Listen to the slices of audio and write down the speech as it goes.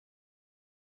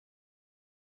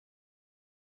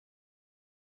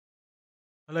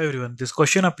Hello everyone, this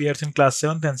question appears in class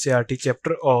 7th NCERT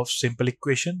chapter of simple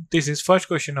equation. This is first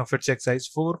question of its exercise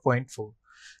 4.4.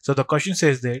 So the question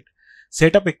says that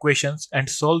set up equations and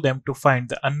solve them to find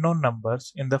the unknown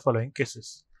numbers in the following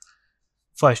cases.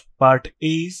 First part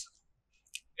is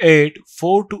add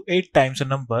 4 to 8 times a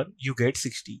number, you get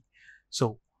 60.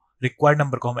 So required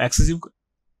number को हम x assume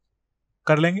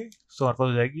कर लेंगे. So हमारे पास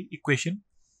हो जाएगी equation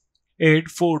add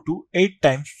 4 to 8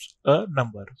 times a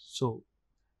number. So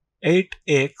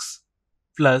 8x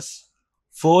plus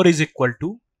 4 is equal to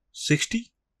 60.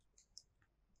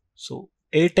 So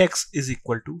 8x is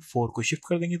equal to 4 को shift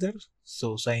कर देंगे इधर. So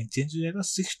साइन चेंज हो जाएगा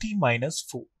 60 minus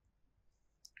 4.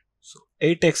 So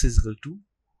 8x is equal to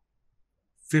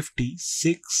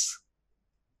 56.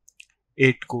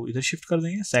 8 को इधर शिफ्ट कर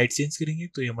देंगे, साइड चेंज करेंगे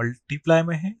तो ये मल्टीप्लाई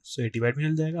में है, सो 8 डिवाइड में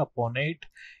चल जाएगा अपॉन 8.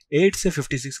 8 से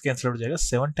 56 कैंसिल हो जाएगा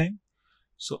 7 time.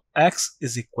 So x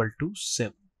is equal to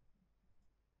 7.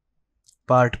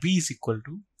 Part B is equal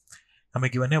to, हमें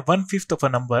गिवन है 1/5 of a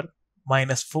number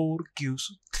minus 4 gives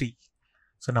 3.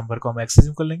 So number को हम x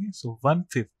assume कर लेंगे. So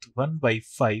 1/5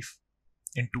 1/5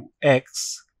 into x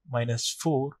minus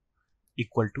 4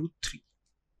 equal to 3.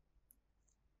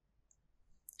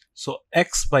 So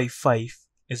x by 5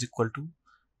 is equal to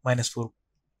minus 4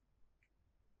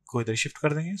 को इधर shift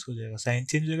कर देंगे, so हो जाएगा साइन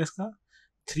चेंज हो जाएगा इसका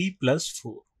 3 plus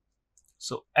 4.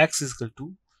 So x is equal to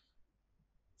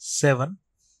 7.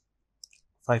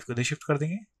 5 को इधर शिफ्ट कर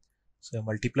देंगे, सो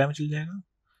मल्टीप्लाई में चल जाएगा.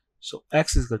 सो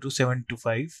x is equal to 7 to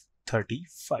 5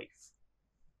 35.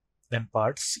 Then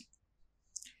part C.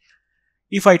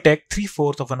 If I take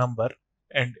 3/4 of a number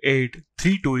and add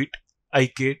 3 to it, I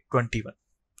get 21.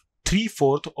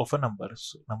 3/4 of a number.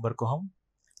 So number को हम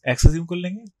x assume कर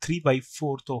लेंगे.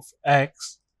 3/4 of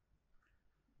x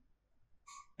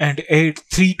and add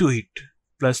 3 to it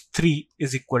plus 3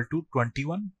 is equal to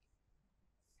 21.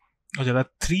 हो जाएगा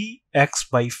 3x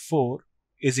by 4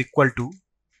 is equal to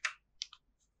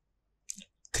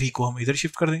 3 को हम इधर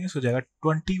shift कर देंगे, सो हो जाएगा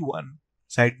 21.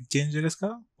 साइड चेंज हो जाएगा इसका,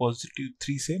 पॉजिटिव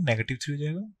 3 से नेगेटिव 3 हो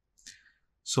जाएगा.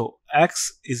 सो x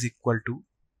is equal to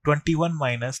 21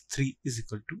 minus 3 is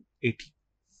equal to 18.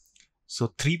 So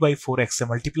 3/4 x से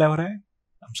मल्टीप्लाई हो रहा है,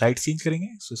 हम साइड चेंज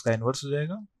करेंगे, सो इसका इनवर्स हो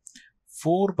जाएगा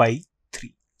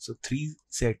 4/3. सो 3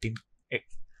 से 18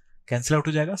 कैंसिल आउट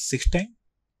हो जाएगा 6 time.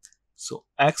 So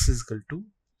x is equal to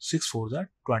 6 4s are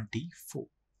 24.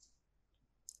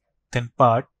 Then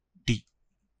part D.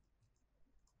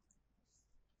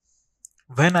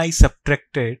 When I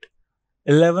subtracted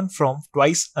 11 from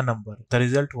twice a number, the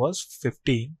result was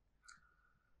 15.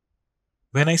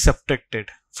 When I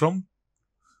subtracted from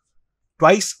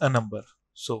twice a number,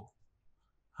 so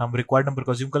हम required number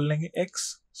को assume कर लेंगे x,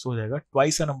 so हो जाएगा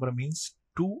twice a number means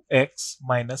 2x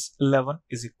minus 11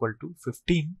 is equal to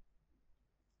 15.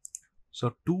 So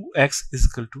 2x is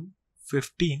equal to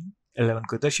 15. 11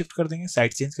 को इधर shift कर देंगे,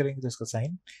 साइड चेंज करेंगे तो इसका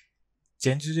साइन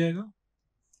चेंज हो जाएगा.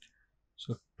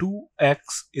 So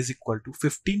 2x is equal to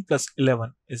 15 plus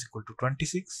 11 is equal to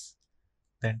 26.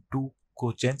 Then 2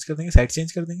 को चेंज कर देंगे, साइड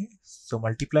चेंज कर देंगे, so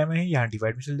मल्टीप्लाई में है, यहाँ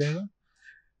डिवाइड में चल जाएगा.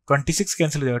 26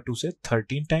 कैंसिल हो जाएगा 2 से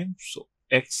 13 टाइम. So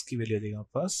x की वैल्यू आ जाएगी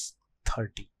हमारे पास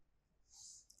 30.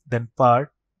 Then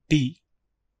part D.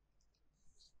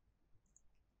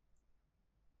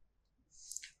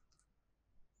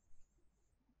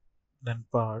 Then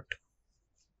part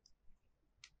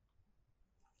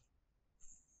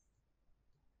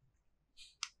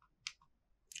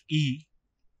E.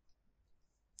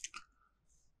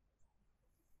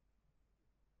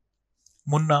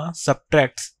 Munna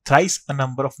subtracts thrice a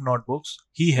number of notebooks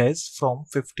he has from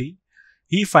 50.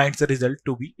 He finds the result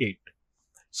to be 8.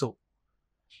 So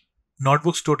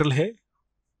notebooks total है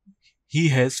he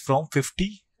has from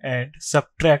 50 and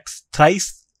subtracts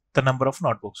thrice the number of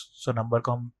notebooks. So number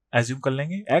को हम assume कर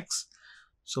लेंगे x.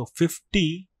 So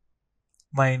 50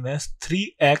 minus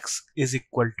 3x is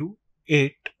equal to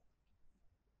 8.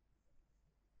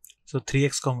 So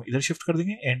 3x को हम इधर shift कर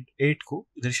देंगे and 8 को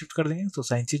इधर शिफ्ट कर देंगे, तो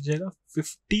साइन चेंज हो जाएगा.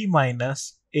 50 minus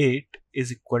 8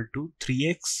 is equal to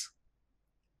 3x.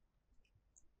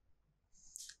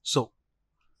 So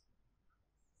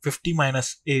 50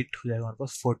 minus 8 हो जाएगा हमारे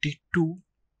पास 42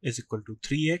 is equal to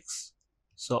 3x.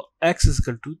 So x is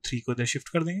equal to 3 को इधर शिफ्ट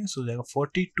कर देंगे, सो हो जाएगा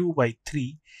 42/3.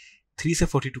 3 से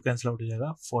 42 कैंसिल आउट हो जाएगा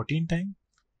 14 टाइम.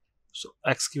 सो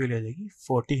x की वैल्यू आ जाएगी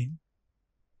 14.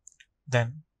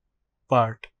 Then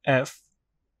part F.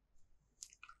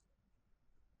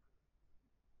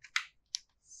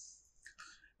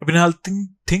 Ibenhal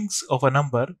thinks of a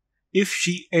number. If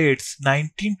she adds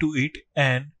 19 to it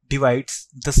and divides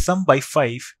the sum by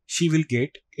 5, she will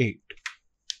get 8.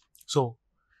 So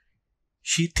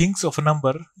she thinks of a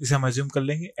number, इसे हम assume कर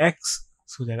लेंगे x.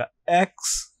 सो हो जाएगा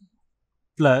x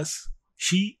plus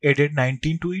she added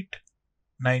 19 to it,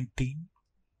 19,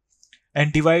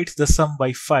 and divides the sum by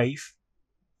 5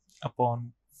 upon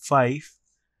 5,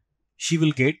 she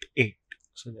will get 8.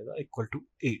 So that is equal to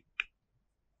 8.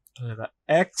 तो जाएगा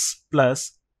x plus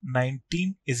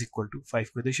 19 is equal to 5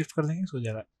 को इधर शिफ्ट कर देंगे. सो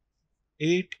जाएगा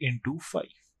 8 into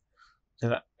 5.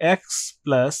 जाएगा x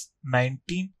plus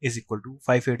 19 is equal to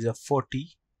 5 8 is 40.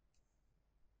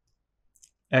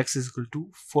 x is equal to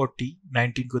 40.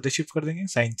 19 को इधर शिफ्ट कर देंगे,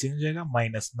 साइन चेंज हो जाएगा,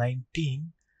 माइनस 19.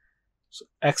 सो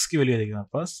x की वैल्यू आ जाएगी हमारे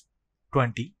पास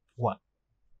 21.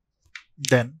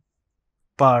 Then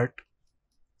part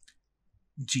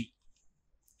G.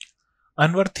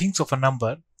 Anwar thinks of a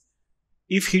number.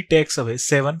 If he takes away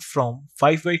 7 from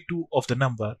 5 by 2 of the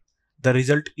number, the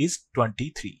result is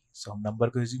 23. So हम number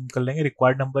को assume कर लेंगे.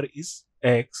 Required number is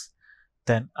x.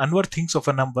 Then Anwar thinks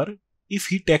of a number. If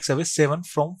he takes away 7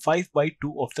 from 5 by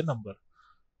 2 of the number.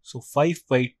 So 5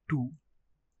 by 2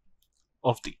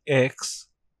 of the x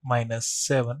minus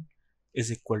 7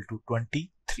 is equal to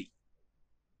 23.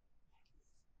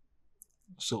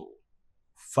 So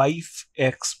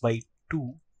 5x by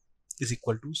 2 is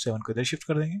equal to 7 को इधर shift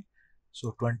कर देंगे.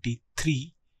 सो 23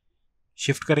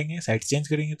 shift करेंगे, side change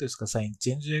करेंगे तो इसका sign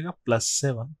change हो जाएगा, प्लस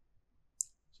 7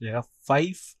 हो जाएगा.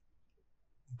 5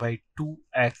 by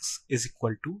 2x is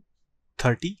equal to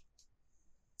 30.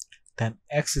 Then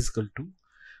x is equal to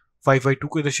 5 by 2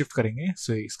 को इधर शिफ्ट करेंगे,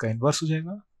 सो इसका इनवर्स हो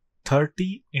जाएगा 30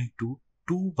 into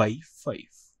 2 by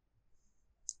 5.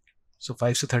 सो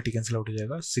 5 से 30 कैंसिल आउट हो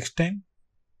जाएगा 6 time.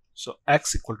 So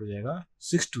x equal to जाएगा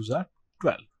 6 2s are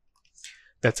 12.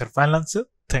 That's our final answer.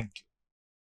 Thank you.